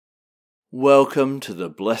Welcome to the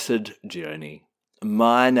Blessed Journey.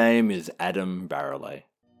 My name is Adam Barrelay.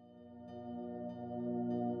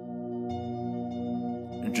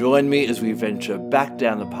 Join me as we venture back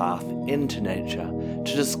down the path into nature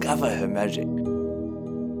to discover her magic.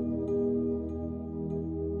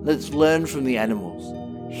 Let's learn from the animals,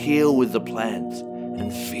 heal with the plants,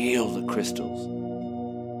 and feel the crystals.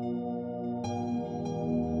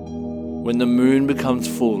 When the moon becomes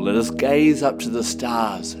full, let us gaze up to the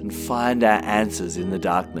stars and find our answers in the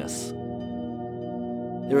darkness.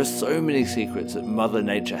 There are so many secrets that Mother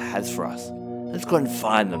Nature has for us. Let's go and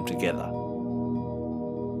find them together.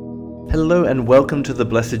 Hello and welcome to the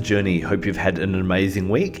Blessed Journey. Hope you've had an amazing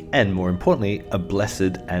week and, more importantly, a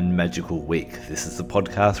blessed and magical week. This is the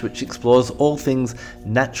podcast which explores all things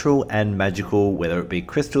natural and magical, whether it be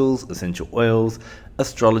crystals, essential oils,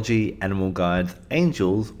 astrology, animal guides,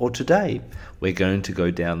 angels, or today we're going to go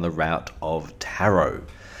down the route of tarot.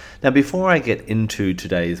 Now, before I get into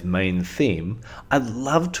today's main theme, I'd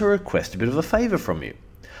love to request a bit of a favour from you.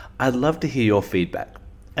 I'd love to hear your feedback.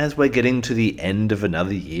 As we're getting to the end of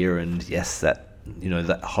another year, and yes, that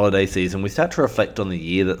holiday season, we start to reflect on the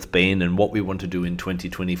year that's been and what we want to do in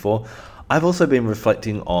 2024. I've also been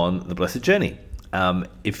reflecting on the Blessed Journey.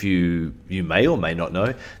 If you may or may not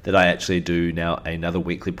know that I actually do now another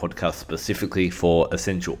weekly podcast specifically for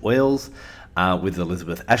essential oils with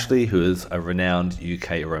Elizabeth Ashley, who is a renowned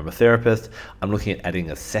UK aromatherapist. I'm looking at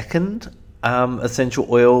adding a second essential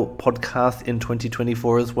oil podcast in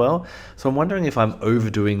 2024 as well. So I'm wondering if I'm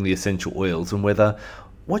overdoing the essential oils and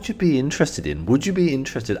what you'd be interested in. Would you be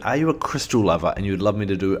interested? Are you a crystal lover and you'd love me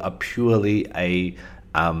to do a purely a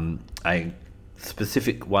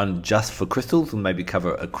specific one just for crystals and maybe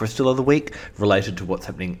cover a crystal of the week related to what's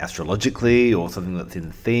happening astrologically or something that's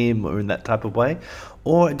in theme or in that type of way?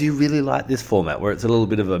 Or do you really like this format where it's a little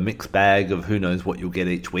bit of a mixed bag of who knows what you'll get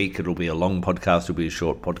each week? It'll be a long podcast, it'll be a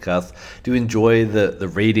short podcast. Do you enjoy the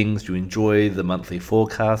readings? Do you enjoy the monthly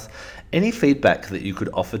forecasts? Any feedback that you could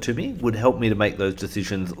offer to me would help me to make those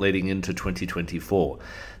decisions leading into 2024.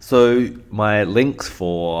 So my links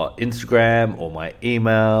for Instagram or my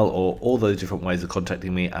email or all those different ways of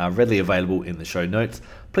contacting me are readily available in the show notes.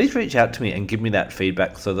 Please reach out to me and give me that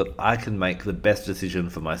feedback so that I can make the best decision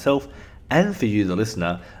for myself and for you, the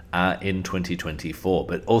listener, in 2024.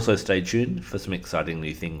 But also stay tuned for some exciting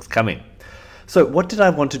new things coming. So what did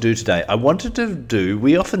I want to do today?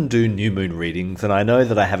 We often do new moon readings, and I know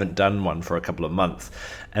that I haven't done one for a couple of months,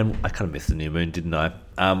 and I kind of missed the new moon, didn't I?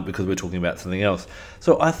 Because we're talking about something else.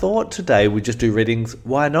 So I thought today we'd just do readings.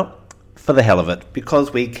 Why not? For the hell of it,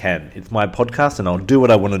 because we can. It's my podcast and I'll do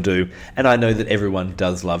what I want to do, and I know that everyone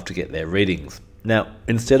does love to get their readings. Now,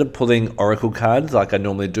 instead of pulling oracle cards like I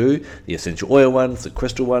normally do, the essential oil ones, the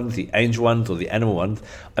crystal ones, the angel ones, or the animal ones,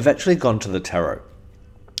 I've actually gone to the tarot.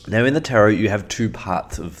 Now, in the tarot, you have two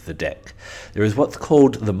parts of the deck. There is what's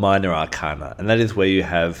called the minor arcana, and that is where you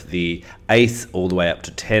have the ace all the way up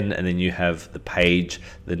to 10, and then you have the page,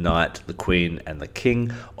 the knight, the queen, and the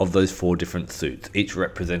king of those four different suits, each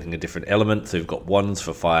representing a different element. So you've got wands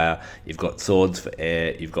for fire, you've got swords for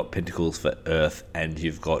air, you've got pentacles for earth, and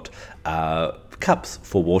you've got cups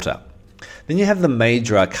for water. Then you have the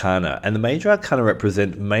major arcana, and the major arcana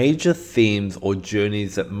represent major themes or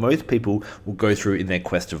journeys that most people will go through in their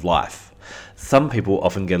quest of life. Some people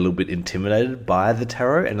often get a little bit intimidated by the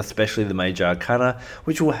tarot, and especially the major arcana,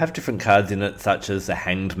 which will have different cards in it, such as the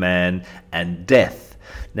Hanged Man and death.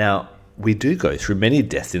 Now, we do go through many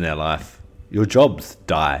deaths in our life. Your jobs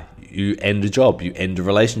die. You end a job, you end a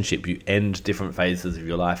relationship, you end different phases of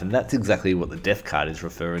your life, and that's exactly what the death card is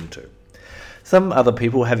referring to. Some other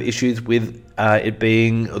people have issues with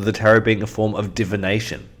the tarot being a form of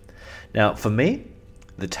divination. Now, for me,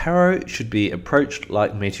 the tarot should be approached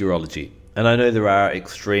like meteorology. And I know there are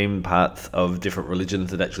extreme parts of different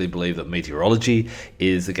religions that actually believe that meteorology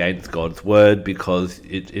is against God's word because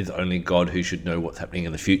it is only God who should know what's happening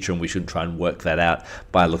in the future, and we should try and work that out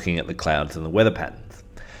by looking at the clouds and the weather patterns.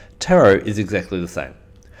 Tarot is exactly the same.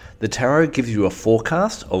 The tarot gives you a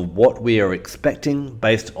forecast of what we are expecting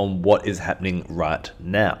based on what is happening right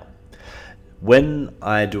now. When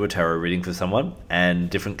I do a tarot reading for someone and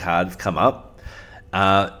different cards come up,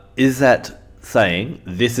 is that saying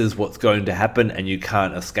this is what's going to happen and you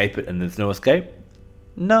can't escape it and there's no escape?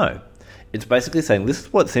 No. It's basically saying this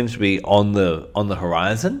is what seems to be on the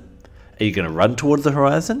horizon. Are you going to run towards the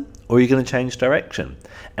horizon, or are you going to change direction?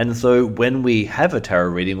 And so when we have a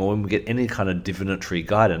tarot reading or when we get any kind of divinatory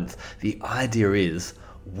guidance, the idea is,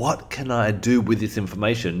 what can I do with this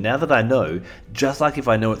information now that I know, just like if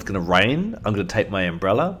I know it's going to rain, I'm going to take my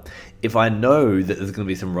umbrella. If I know that there's going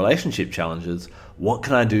to be some relationship challenges, what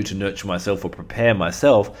can I do to nurture myself or prepare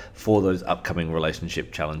myself for those upcoming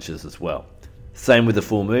relationship challenges as well? Same with the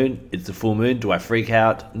full moon. It's a full moon. Do I freak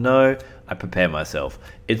out? No, I prepare myself.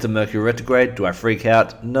 It's a Mercury retrograde. Do I freak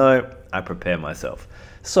out? No, I prepare myself.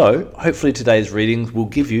 So hopefully today's readings will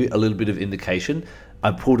give you a little bit of indication.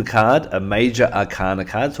 I pulled a card, a major arcana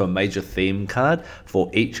card, so a major theme card for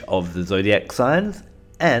each of the zodiac signs.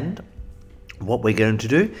 And what we're going to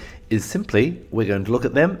do is simply, we're going to look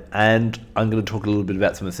at them, and I'm going to talk a little bit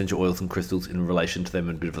about some essential oils and crystals in relation to them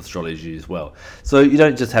and a bit of astrology as well. So you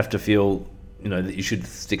don't just have to feel that you should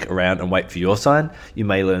stick around and wait for your sign. You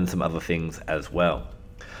may learn some other things as well.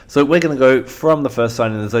 So we're going to go from the first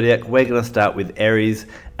sign in the zodiac. We're going to start with Aries,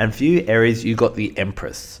 and for you Aries, you got the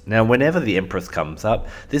Empress. Now whenever the Empress comes up,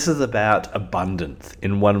 this is about abundance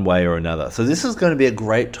in one way or another. So this is going to be a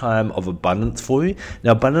great time of abundance for you.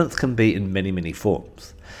 Now abundance can be in many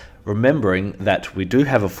forms. Remembering that we do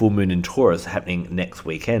have a full moon in Taurus happening next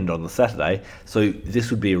weekend on the Saturday, so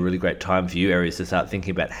this would be a really great time for you, Aries, to start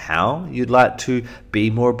thinking about how you'd like to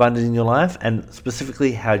be more abundant in your life, and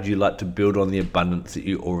specifically how do you like to build on the abundance that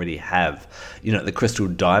you already have. The crystal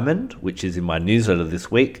diamond, which is in my newsletter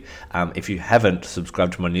this week. If you haven't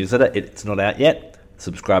subscribed to my newsletter, it's not out yet.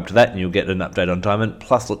 Subscribe to that and you'll get an update on diamond,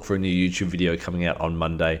 plus look for a new YouTube video coming out on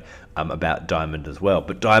Monday about diamond as well.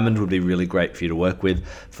 But diamond would be really great for you to work with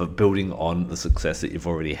for building on the success that you've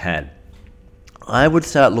already had. I would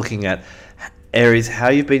start looking at, Aries, how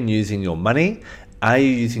you've been using your money. Are you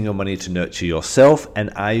using your money to nurture yourself, and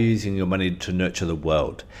are you using your money to nurture the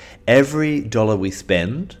world? Every dollar we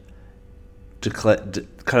spend kind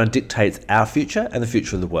of dictates our future and the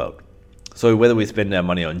future of the world. So whether we spend our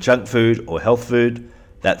money on junk food or health food,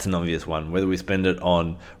 that's an obvious one. Whether we spend it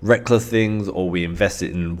on reckless things or we invest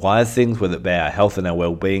it in wise things, whether it be our health and our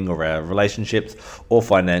well-being or our relationships or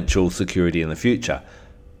financial security in the future,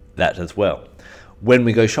 that as well. When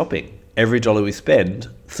we go shopping, every dollar we spend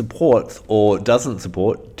supports or doesn't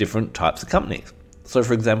support different types of companies. So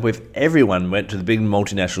for example, if everyone went to the big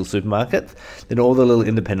multinational supermarkets, then all the little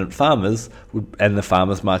independent farmers and the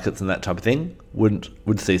farmers markets and that type of thing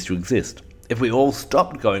would cease to exist. If we all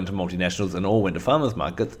stopped going to multinationals and all went to farmers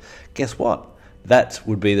markets, guess what? That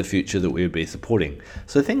would be the future that we would be supporting.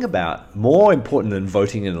 So think about, more important than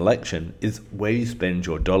voting in an election is where you spend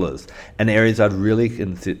your dollars. And Aries, I'd really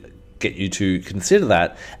get you to consider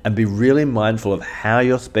that and be really mindful of how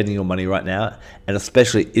you're spending your money right now, and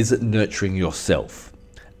especially, is it nurturing yourself?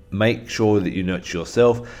 Make sure that you nurture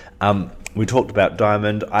yourself. We talked about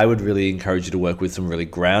diamond. I would really encourage you to work with some really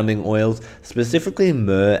grounding oils, specifically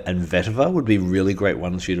myrrh and vetiver would be really great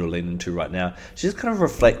ones for you to lean into right now. Just kind of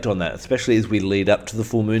reflect on that, especially as we lead up to the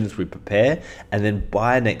full moon, as we prepare, and then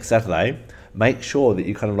by next Saturday, make sure that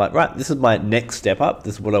you kind of like, right, this is my next step up.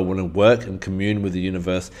 This is what I want to work and commune with the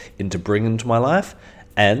universe into bring into my life,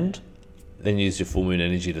 and then use your full moon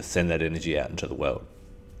energy to send that energy out into the world.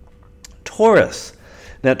 Taurus.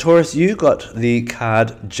 Now, Taurus, you got the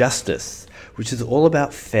card Justice, which is all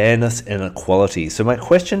about fairness and equality. So my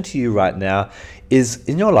question to you right now is,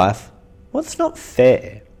 in your life, what's not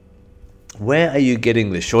fair? Where are you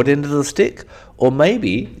getting the short end of the stick? Or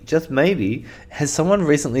maybe, just maybe, has someone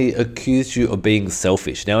recently accused you of being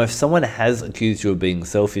selfish? Now, if someone has accused you of being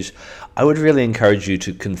selfish, I would really encourage you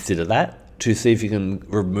to consider that, to see if you can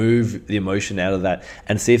remove the emotion out of that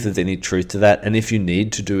and see if there's any truth to that. And if you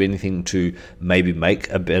need to do anything to maybe make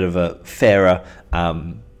a bit of a fairer,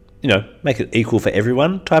 make it equal for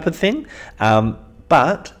everyone type of thing.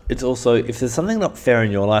 But it's also, if there's something not fair in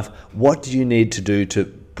your life, what do you need to do to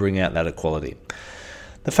bring out that equality?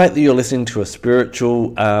 The fact that you're listening to a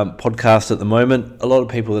spiritual podcast at the moment, a lot of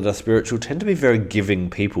people that are spiritual tend to be very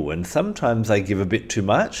giving people, and sometimes they give a bit too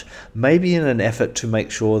much, maybe in an effort to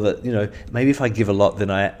make sure that, maybe if I give a lot,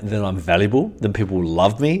 then I'm valuable, then people will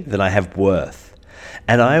love me, then I have worth.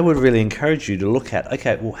 And I would really encourage you to look at,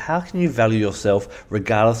 okay, well, how can you value yourself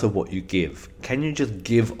regardless of what you give? Can you just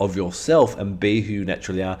give of yourself and be who you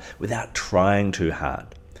naturally are without trying too hard?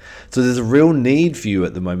 So there's a real need for you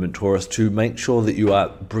at the moment, Taurus, to make sure that you are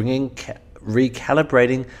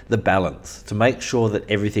recalibrating the balance, to make sure that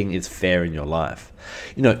everything is fair in your life.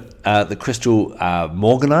 The crystal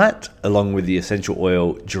morganite, along with the essential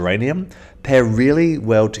oil geranium, pair really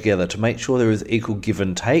well together to make sure there is equal give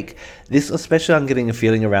and take. This, especially, I'm getting a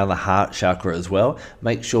feeling around the heart chakra as well.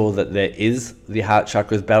 Make sure that the heart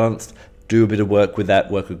chakra is balanced. Do a bit of work with that,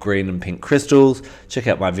 work with green and pink crystals. Check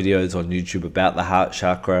out my videos on YouTube about the heart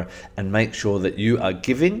chakra, and make sure that you are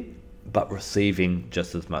giving but receiving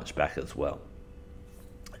just as much back as well.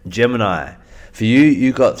 Gemini. For you,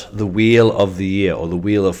 you got the Wheel of the Year, or the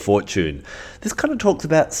Wheel of Fortune. This kind of talks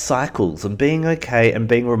about cycles and being okay and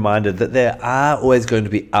being reminded that there are always going to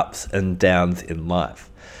be ups and downs in life.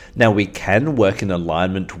 Now, we can work in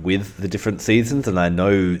alignment with the different seasons, and I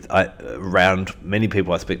know around many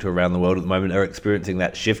people I speak to around the world at the moment are experiencing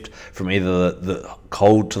that shift from either the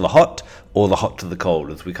cold to the hot or the hot to the cold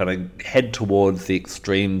as we kind of head towards the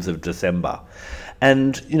extremes of December.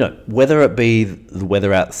 And, whether it be the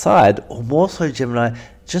weather outside or more so, Gemini,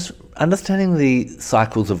 just understanding the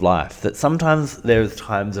cycles of life, that sometimes there's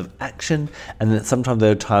times of action and that sometimes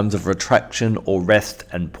there are times of retraction or rest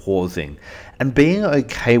and pausing, and being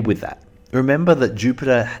okay with that. Remember that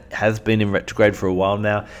Jupiter has been in retrograde for a while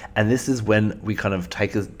now, and this is when we kind of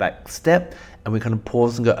take a back step and we kind of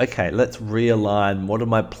pause and go, okay, let's realign what are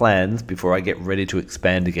my plans before I get ready to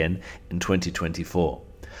expand again in 2024.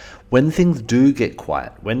 When things do get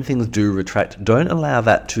quiet, when things do retract, don't allow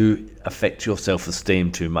that to affect your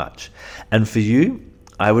self-esteem too much. And for you,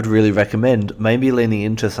 I would really recommend maybe leaning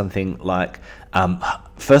into something like,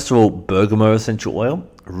 first of all, bergamot essential oil,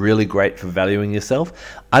 really great for valuing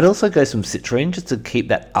yourself. I'd also go some citrine just to keep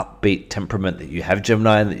that upbeat temperament that you have,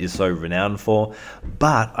 Gemini, and that you're so renowned for.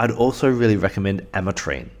 But I'd also really recommend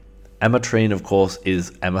ametrine. Ametrine, of course,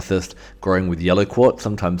 is amethyst growing with yellow quartz.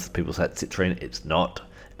 Sometimes people say it's citrine, it's not.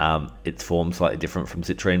 Its form slightly different from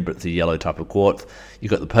citrine, but it's a yellow type of quartz. You've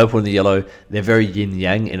got the purple and the yellow. They're very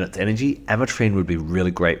yin-yang in its energy. Ametrine would be really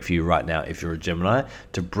great for you right now if you're a Gemini,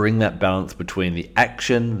 to bring that balance between the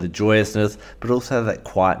action, the joyousness, but also that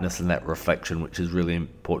quietness and that reflection, which is really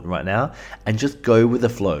important right now. And just go with the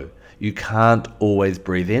flow. You can't always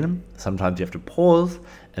breathe in. Sometimes you have to pause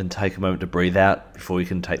and take a moment to breathe out before you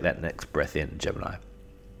can take that next breath in, Gemini.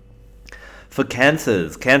 For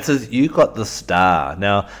Cancers, you got the Star.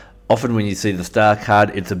 Now, often when you see the Star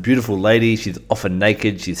card, it's a beautiful lady. She's often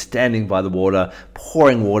naked. She's standing by the water,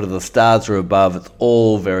 pouring water. The stars are above. It's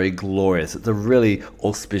all very glorious. It's a really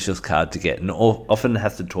auspicious card to get, and often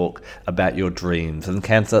has to talk about your dreams. And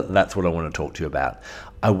Cancer, that's what I want to talk to you about.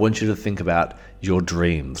 I want you to think about your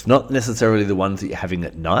dreams, not necessarily the ones that you're having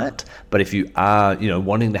at night, but if you are,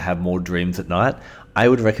 wanting to have more dreams at night, I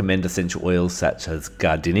would recommend essential oils such as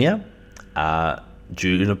gardenia,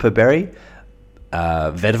 juniper berry,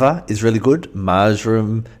 vetiver is really good,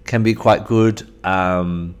 marjoram can be quite good,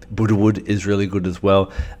 Buddha wood is really good as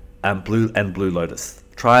well, and blue lotus.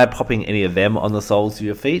 Try popping any of them on the soles of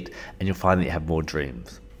your feet and you'll find that you have more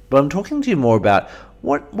dreams. But I'm talking to you more about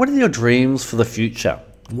what are your dreams for the future?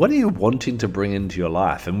 What are you wanting to bring into your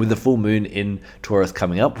life? And with the full moon in Taurus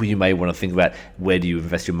coming up, you may want to think about where do you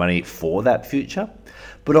invest your money for that future?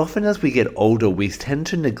 But often as we get older, we tend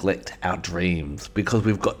to neglect our dreams because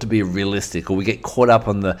we've got to be realistic, or we get caught up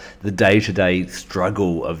on the day-to-day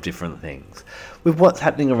struggle of different things. With what's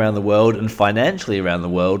happening around the world and financially around the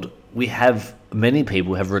world, many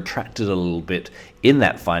people have retracted a little bit in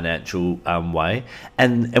that financial way.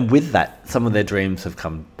 And with that, some of their dreams have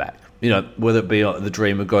come back. Whether it be the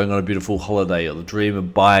dream of going on a beautiful holiday, or the dream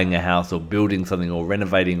of buying a house, or building something, or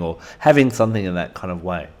renovating, or having something in that kind of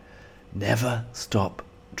way. Never stop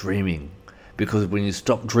dreaming, because when you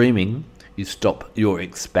stop dreaming, you stop your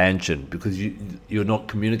expansion, because you're not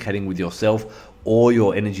communicating with yourself, or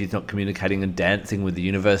your energy is not communicating and dancing with the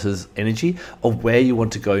universe's energy of where you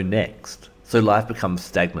want to go next. So life becomes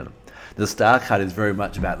stagnant. The Star card is very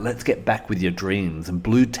much about let's get back with your dreams, and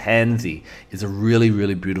blue tansy is a really,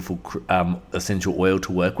 really beautiful essential oil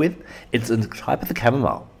to work with. It's a type of the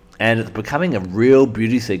chamomile, and it's becoming a real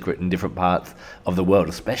beauty secret in different parts of the world,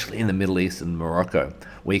 especially in the Middle East and Morocco,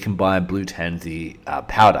 where you can buy blue tansy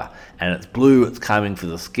powder, and it's blue, it's calming for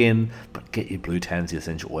the skin, but get your blue tansy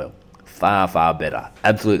essential oil. Far, far better.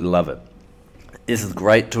 Absolutely love it. This is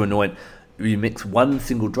great to anoint. You mix one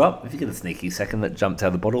single drop. If you get a sneaky second that jumps out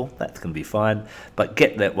of the bottle, that's going to be fine. But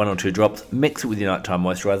get that 1 or 2 drops, mix it with your nighttime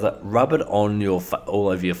moisturizer, rub it on all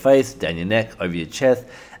over your face, down your neck, over your chest,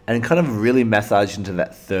 and kind of really massage into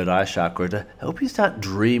that third eye chakra to help you start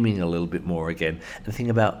dreaming a little bit more again and think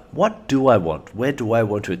about, what do I want? Where do I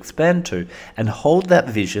want to expand to? And hold that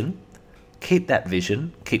vision, keep that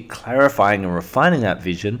vision, keep clarifying and refining that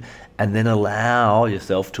vision, and then allow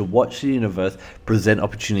yourself to watch the universe present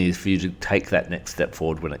opportunities for you to take that next step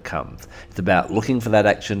forward when it comes. It's about looking for that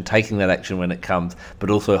action, taking that action when it comes, but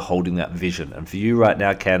also holding that vision. And for you right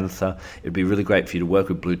now, Cancer, it'd be really great for you to work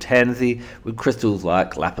with blue tansy, with crystals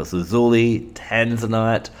like lapis lazuli,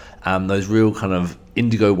 tanzanite, those real kind of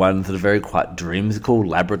indigo ones that are very quite dreamsical.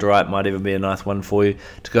 Labradorite might even be a nice one for you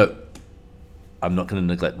to go, I'm not going to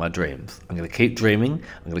neglect my dreams. I'm going to keep dreaming.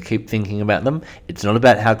 I'm going to keep thinking about them. It's not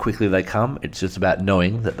about how quickly they come. It's just about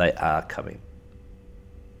knowing that they are coming.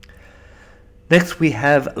 Next we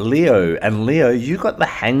have Leo, and Leo, you got the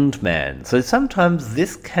Hanged Man. So sometimes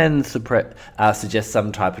this can suggest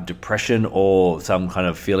some type of depression or some kind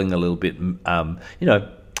of feeling a little bit,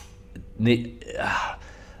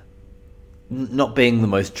 not being the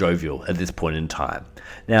most jovial at this point in time.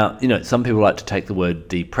 Now, some people like to take the word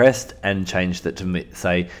depressed and change that to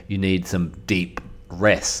say you need some deep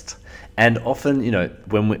rest. And often,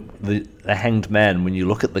 when the Hanged Man, when you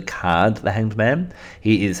look at the card, the Hanged Man,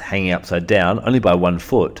 he is hanging upside down, only by 1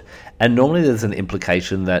 foot. And normally there's an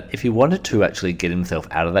implication that if he wanted to actually get himself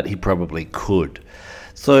out of that, he probably could.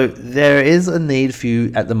 So there is a need for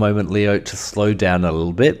you at the moment, Leo, to slow down a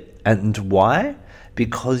little bit. And why?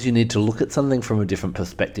 Because you need to look at something from a different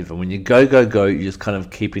perspective. And when you go, you're just kind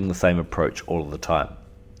of keeping the same approach all of the time.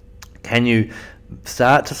 Can you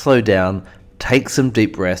start to slow down, take some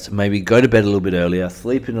deep rest, maybe go to bed a little bit earlier,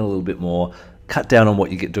 sleep in a little bit more, cut down on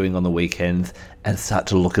what you get doing on the weekends, and start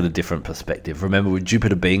to look at a different perspective. Remember, with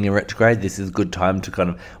Jupiter being in retrograde, this is a good time to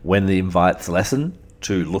kind of, when the invites lessen,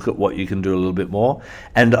 to look at what you can do a little bit more.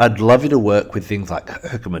 And I'd love you to work with things like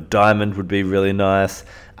Herkimer Diamond would be really nice,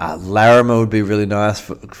 Larimer would be really nice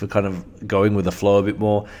for kind of going with the flow a bit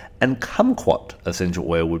more, and Kumquat essential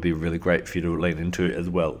oil would be really great for you to lean into as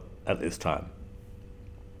well at this time.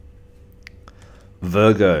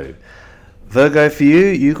 Virgo, for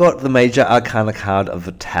you got the major arcana card of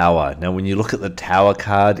the Tower. Now, when you look at the Tower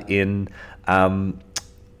card in the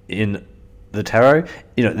tarot,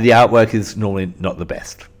 the artwork is normally not the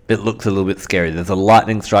best. It looks a little bit scary. There's a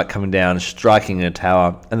lightning strike coming down, striking a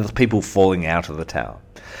tower, and there's people falling out of the tower.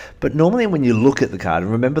 But normally when you look at the card,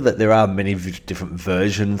 and remember that there are many different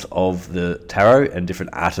versions of the tarot and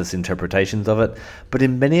different artists' interpretations of it, but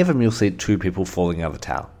in many of them you'll see 2 people falling out of the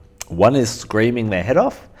tower. One is screaming their head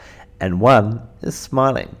off, and one is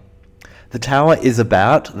smiling. The Tower is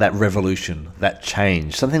about that revolution, that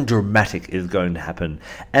change. Something dramatic is going to happen.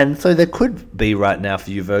 And so there could be right now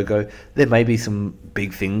for you, Virgo, there may be some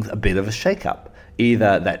big things, a bit of a shake-up.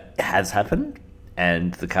 Either that has happened,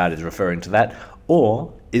 and the card is referring to that,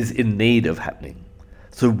 or is in need of happening.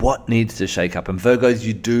 So what needs to shake up? And Virgos,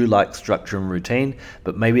 you do like structure and routine,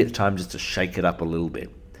 but maybe it's time just to shake it up a little bit.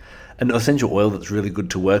 An essential oil that's really good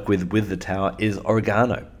to work with the Tower is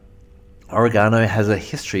oregano. Oregano has a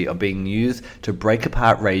history of being used to break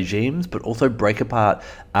apart regimes, but also break apart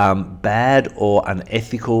bad or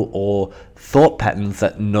unethical or thought patterns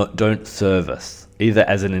that don't serve us, either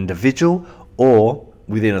as an individual or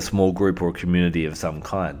within a small group or a community of some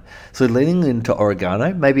kind. So leaning into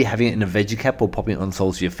oregano, maybe having it in a veggie cap or popping it on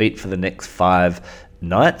soles of your feet for the next 5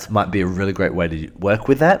 nights might be a really great way to work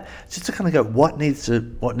with that. Just to kind of go, what needs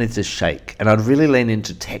to shake? And I'd really lean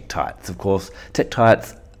into tektites. Of course,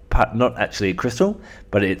 tektites, not actually a crystal,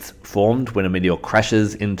 but it's formed when a meteor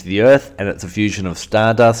crashes into the earth, and it's a fusion of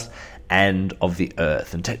stardust and of the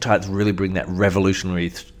earth. And tektites really bring that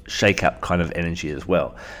revolutionary shake-up kind of energy as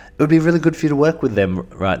well. It would be really good for you to work with them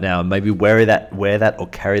right now, and maybe wear that or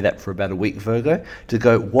carry that for about a week, Virgo, to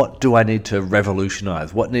go, what do I need to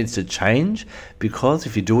revolutionize? What needs to change? Because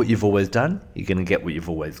if you do what you've always done, you're going to get what you've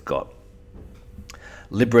always got.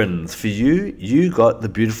 Librans, for you got the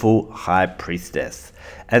beautiful High Priestess.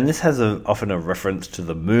 And this has often a reference to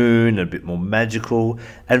the moon, a bit more magical.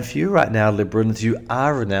 And for you right now, Librans, you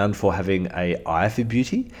are renowned for having an eye for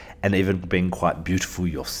beauty and even being quite beautiful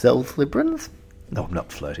yourself, Librans. No, I'm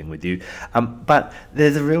not flirting with you. But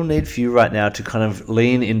there's a real need for you right now to kind of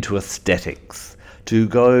lean into aesthetics, to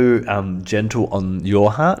go gentle on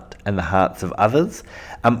your heart and the hearts of others.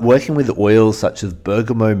 Working with oils such as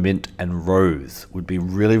bergamot, mint, and rose would be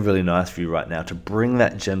really, really nice for you right now to bring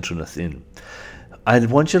that gentleness in. I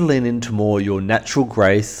want you to lean into more your natural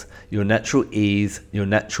grace, your natural ease, your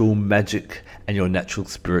natural magic, and your natural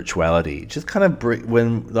spirituality. Just kind of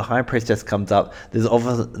when the High Priestess comes up, there's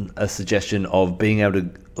often a suggestion of being able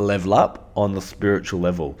to level up on the spiritual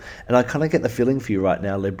level. And I kind of get the feeling for you right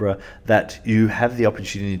now, Libra, that you have the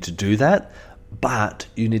opportunity to do that, but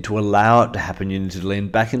you need to allow it to happen. You need to lean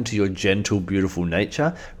back into your gentle, beautiful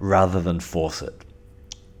nature rather than force it.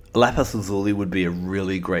 Lapis lazuli would be a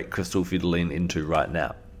really great crystal for you to lean into right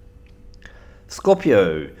now.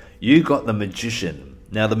 Scorpio, you got the Magician.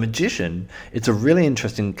 Now the Magician, it's a really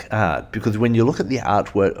interesting card because when you look at the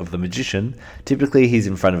artwork of the Magician, typically he's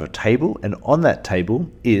in front of a table, and on that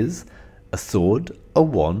table is a sword, a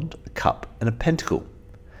wand, a cup, and a pentacle.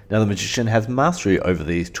 Now the Magician has mastery over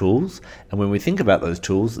these tools, and when we think about those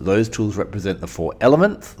tools represent the 4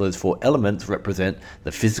 elements. Those 4 elements represent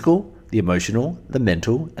the physical, the emotional, the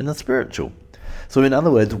mental, and the spiritual. So in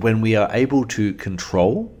other words, when we are able to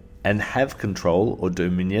control and have control or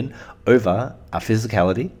dominion over our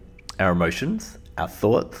physicality, our emotions, our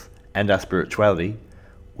thoughts, and our spirituality,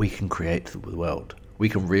 we can create the world. We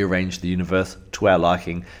can rearrange the universe to our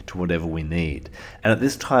liking, to whatever we need. And at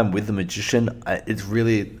this time with the Magician,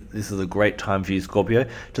 this is a great time for you, Scorpio,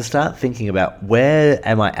 to start thinking about, where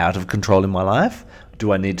am I out of control in my life?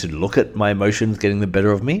 Do I need to look at my emotions getting the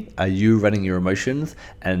better of me? Are you running your emotions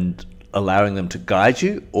and allowing them to guide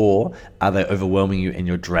you, or are they overwhelming you and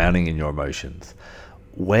you're drowning in your emotions?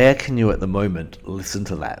 Where can you at the moment listen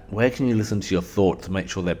to that? Where can you listen to your thoughts to make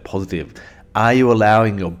sure they're positive? Are you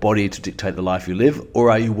allowing your body to dictate the life you live,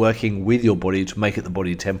 or are you working with your body to make it the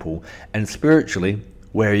body temple? And spiritually,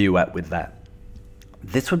 where are you at with that?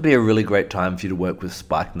 This would be a really great time for you to work with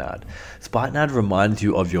Spikenard. Spikenard reminds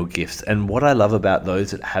you of your gifts, and what I love about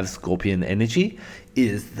those that have Scorpion energy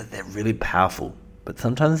is that they're really powerful. But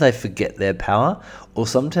sometimes they forget their power, or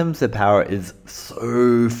sometimes their power is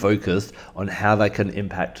so focused on how they can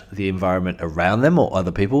impact the environment around them or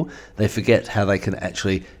other people, they forget how they can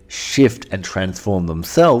actually shift and transform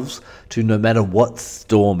themselves to, no matter what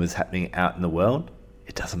storm is happening out in the world,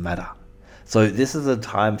 it doesn't matter. So this is a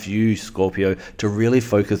time for you, Scorpio, to really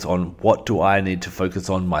focus on, what do I need to focus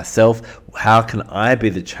on myself? How can I be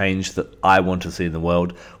the change that I want to see in the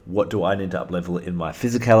world? What do I need to uplevel in my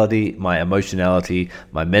physicality, my emotionality,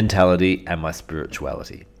 my mentality, and my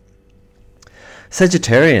spirituality?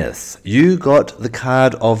 Sagittarius, you got the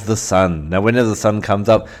card of the sun. Now, whenever the sun comes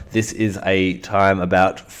up, this is a time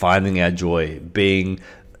about finding our joy, being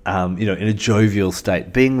in a jovial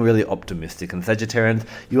state, being really optimistic. And Sagittarians,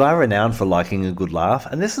 you are renowned for liking a good laugh.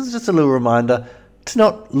 And this is just a little reminder to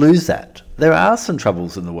not lose that. There are some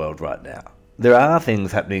troubles in the world right now. There are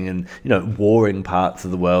things happening in, warring parts of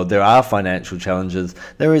the world. There are financial challenges.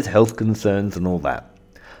 There is health concerns and all that.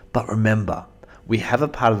 But remember, we have a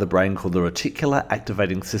part of the brain called the reticular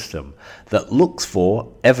activating system that looks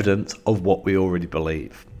for evidence of what we already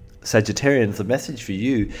believe. Sagittarians, the message for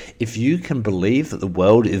you, if you can believe that the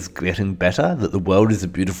world is getting better, that the world is a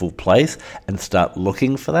beautiful place, and start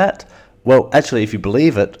looking for that, well, actually, if you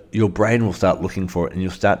believe it, your brain will start looking for it and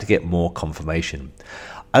you'll start to get more confirmation.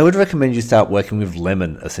 I would recommend you start working with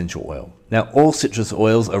lemon essential oil. Now, all citrus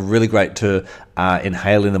oils are really great to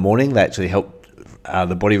inhale in the morning. They actually help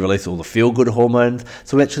the body release all the feel-good hormones,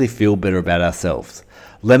 so we actually feel better about ourselves.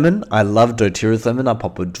 Lemon, I love doTERRA's lemon. I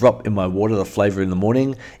pop a drop in my water, the flavour in the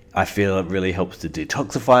morning. I feel it really helps to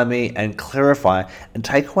detoxify me and clarify and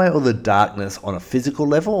take away all the darkness on a physical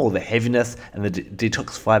level, or the heaviness and the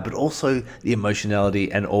detoxify, but also the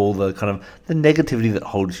emotionality and all the kind of the negativity that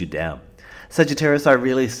holds you down. Sagittarius, I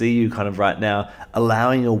really see you kind of right now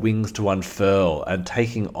allowing your wings to unfurl and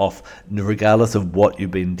taking off regardless of what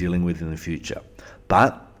you've been dealing with in the future.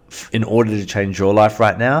 But in order to change your life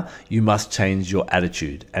right now, you must change your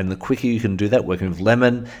attitude. And the quicker you can do that, working with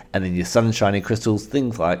lemon and then your sunshiny crystals,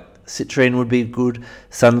 things like citrine would be good,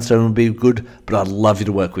 sunstone would be good, but I'd love you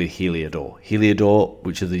to work with Heliodor. Heliodor,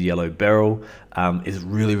 which is a yellow beryl, is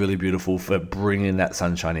really, really beautiful for bringing that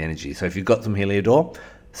sunshiny energy. So if you've got some Heliodor,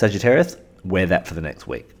 Sagittarius, wear that for the next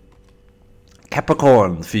week.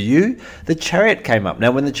 Capricorn, for you, the Chariot came up. Now,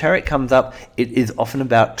 when the Chariot comes up, it is often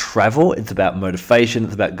about travel, it's about motivation,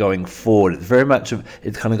 it's about going forward. It's very much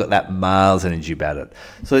it's kind of got that Mars energy about it.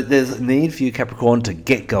 So there's a need for you, Capricorn, to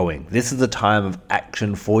get going. This is a time of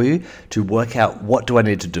action for you to work out, what do I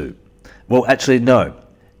need to do? Well, actually, no.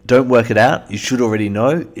 Don't work it out. You should already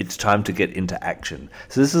know. It's time to get into action.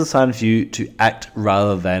 So this is a time for you to act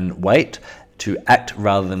rather than wait, to act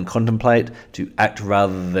rather than contemplate, to act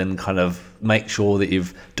rather than kind of make sure that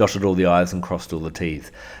you've dotted all the I's and crossed all the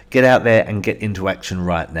T's. Get out there and get into action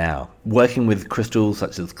right now. Working with crystals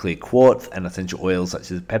such as clear quartz and essential oils such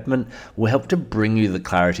as peppermint will help to bring you the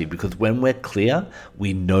clarity, because when we're clear,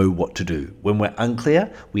 we know what to do. When we're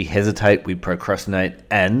unclear, we hesitate, we procrastinate,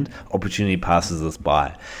 and opportunity passes us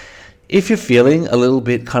by. If you're feeling a little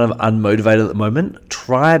bit kind of unmotivated at the moment,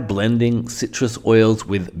 try blending citrus oils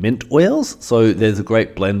with mint oils. So there's a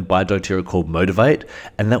great blend by doTERRA called Motivate,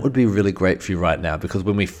 and that would be really great for you right now, because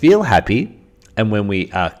when we feel happy and when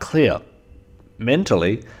we are clear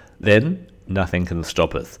mentally, then nothing can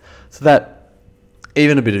stop us. So that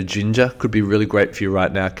even a bit of ginger could be really great for you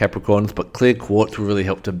right now, Capricorns, but clear quartz will really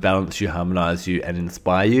help to balance you, harmonize you, and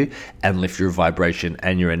inspire you, and lift your vibration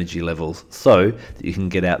and your energy levels so that you can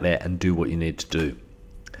get out there and do what you need to do.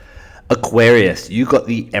 Aquarius, you got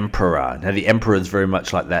the Emperor. Now, the Emperor is very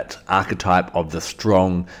much like that archetype of the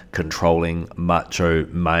strong, controlling, macho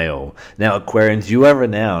male. Now, Aquarians, you are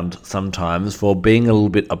renowned sometimes for being a little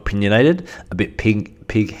bit opinionated, a bit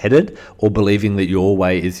pig-headed, or believing that your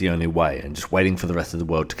way is the only way and just waiting for the rest of the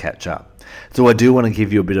world to catch up. So I do want to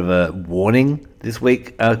give you a bit of a warning this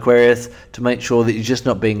week, Aquarius, to make sure that you're just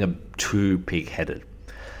not being too pig-headed.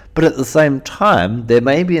 But at the same time, there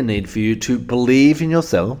may be a need for you to believe in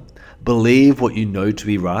yourself, believe what you know to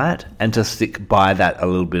be right, and to stick by that a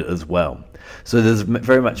little bit as well. So there's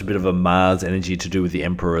very much a bit of a Mars energy to do with the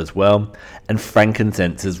Emperor as well, and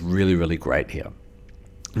frankincense is really, really great here.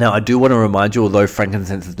 Now, I do want to remind you, although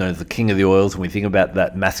frankincense is known as the king of the oils, when we think about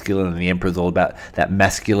that masculine, and the Emperor is all about that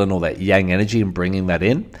masculine or that yang energy and bringing that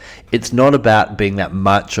in, it's not about being that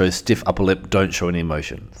macho, stiff upper lip, don't show any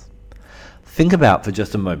emotions. Think about for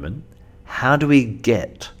just a moment, how do we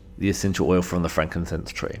get the essential oil from the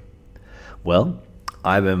frankincense tree? Well,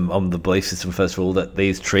 I'm on the belief system, first of all, that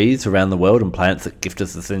these trees around the world and plants that gift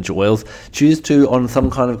us essential oils choose to, on some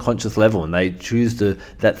kind of conscious level, and they choose to,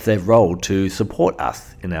 that's their role, to support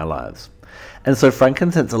us in our lives. And so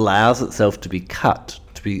frankincense allows itself to be cut,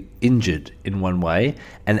 to be injured in one way,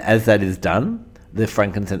 and as that is done, the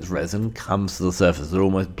frankincense resin comes to the surface. It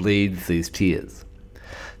almost bleeds these tears.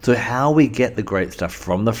 So how we get the great stuff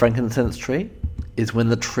from the frankincense tree is when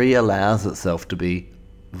the tree allows itself to be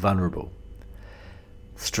vulnerable.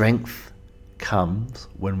 Strength comes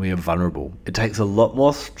when we are vulnerable. It takes a lot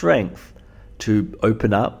more strength to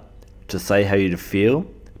open up, to say how you feel,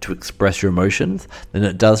 to express your emotions, than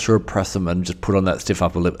it does to repress them and just put on that stiff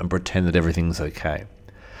upper lip and pretend that everything's okay.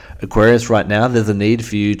 Aquarius, right now, there's a need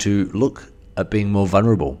for you to look at being more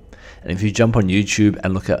vulnerable. And if you jump on YouTube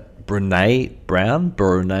and look at Brene Brown,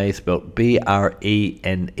 Brene spelled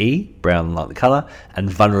B-R-E-N-E, brown like the colour, and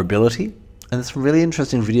vulnerability, and there's some really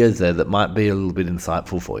interesting videos there that might be a little bit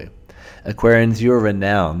insightful for you. Aquarians, you're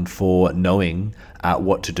renowned for knowing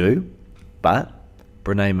what to do, but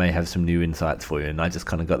Brene may have some new insights for you. And I just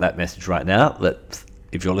kind of got that message right now that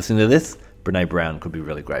if you're listening to this, Brene Brown could be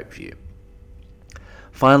really great for you.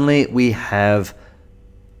 Finally, we have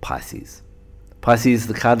Pisces. Pisces,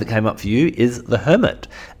 the card that came up for you is the Hermit,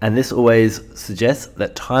 and this always suggests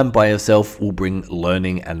that time by yourself will bring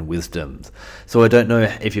learning and wisdoms. So I don't know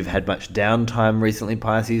if you've had much downtime recently,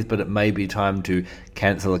 Pisces, but it may be time to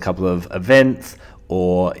cancel a couple of events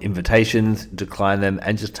or invitations, decline them,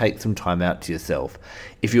 and just take some time out to yourself.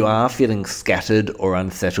 If you are feeling scattered or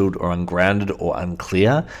unsettled or ungrounded or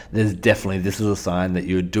unclear, there's definitely, this is a sign that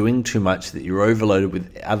you're doing too much, that you're overloaded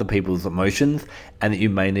with other people's emotions, and that you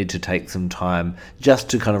may need to take some time just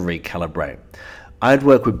to kind of recalibrate. I'd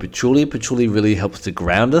work with patchouli. Patchouli really helps to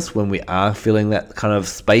ground us when we are feeling that kind of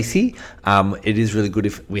spacey. It is really good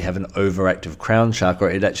if we have an overactive crown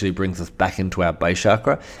chakra. It actually brings us back into our base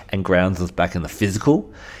chakra and grounds us back in the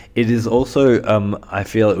physical. It is also, I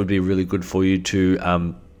feel it would be really good for you to,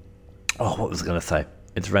 what was I going to say?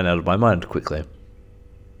 It's ran out of my mind quickly.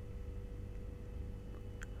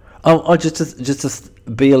 Just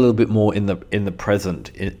to be a little bit more in the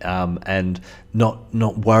present, and not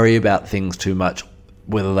worry about things too much,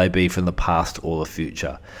 whether they be from the past or the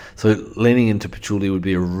future. So leaning into patchouli would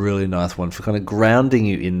be a really nice one for kind of grounding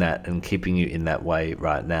you in that and keeping you in that way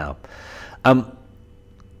right now.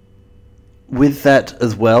 With that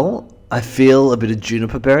as well, I feel a bit of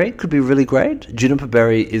juniper berry could be really great. Juniper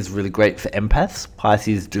berry is really great for empaths.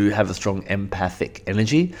 Pisces do have a strong empathic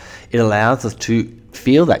energy. It allows us to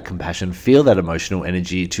feel that compassion, feel that emotional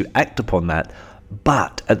energy, to act upon that.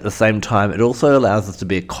 But at the same time, it also allows us to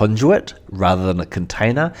be a conduit rather than a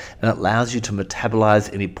container, and it allows you to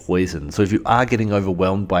metabolize any poison. So if you are getting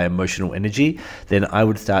overwhelmed by emotional energy, then I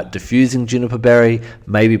would start diffusing juniper berry,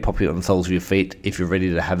 maybe pop it on the soles of your feet if you're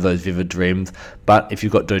ready to have those vivid dreams. But if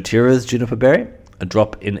you've got doTERRA's juniper berry, a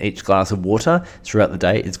drop in each glass of water throughout the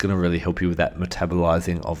day is going to really help you with that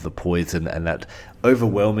metabolizing of the poison and that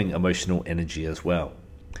overwhelming emotional energy as well.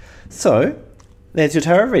 So there's your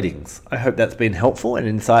tarot readings. I hope that's been helpful and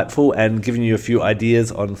insightful and given you a few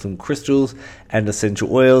ideas on some crystals and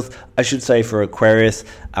essential oils. I should say for Aquarius,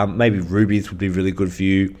 maybe rubies would be really good for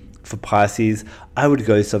you. For Pisces, I would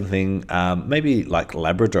go something maybe like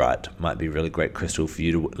labradorite might be a really great crystal for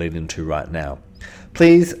you to lean into right now.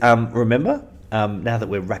 Please remember, now that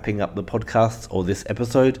we're wrapping up the podcast or this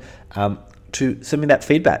episode, to send me that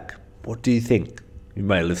feedback. What do you think? You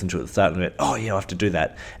may listen to it at the start and go, oh yeah, I have to do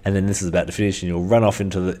that. And then this is about to finish and you'll run off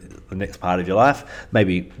into the next part of your life,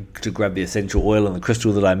 maybe to grab the essential oil and the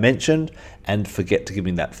crystal that I mentioned and forget to give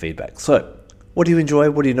me that feedback. So what do you enjoy?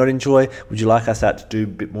 What do you not enjoy? Would you like us out to do a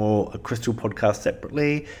bit more a crystal podcast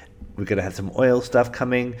separately? We're going to have some oil stuff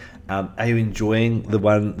coming. Are you enjoying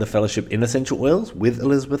the fellowship in essential oils with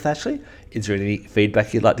Elizabeth Ashley? Is there any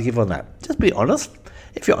feedback you'd like to give on that? Just be honest.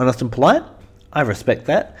 If you're honest and polite, I respect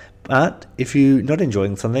that. But if you're not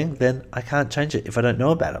enjoying something, then I can't change it if I don't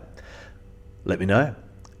know about it. Let me know.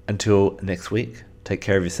 Until next week, take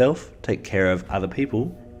care of yourself, take care of other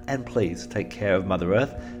people, and please take care of Mother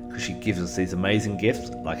Earth because she gives us these amazing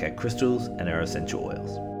gifts like our crystals and our essential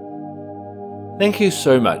oils. Thank you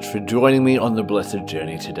so much for joining me on the blessed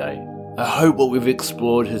journey today. I hope what we've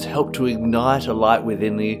explored has helped to ignite a light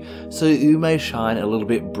within you so that you may shine a little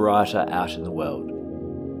bit brighter out in the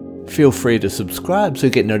world. Feel free to subscribe so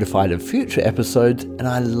you get notified of future episodes, and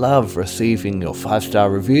I love receiving your 5-star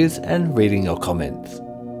reviews and reading your comments.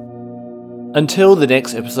 Until the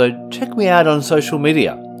next episode, check me out on social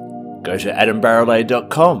media. Go to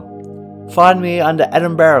adambarrelay.com. Find me under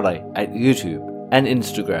Adam Barrelay at YouTube and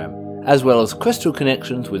Instagram, as well as Crystal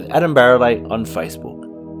Connections with Adam Barrelay on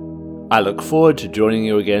Facebook. I look forward to joining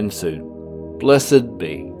you again soon. Blessed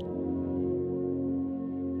be.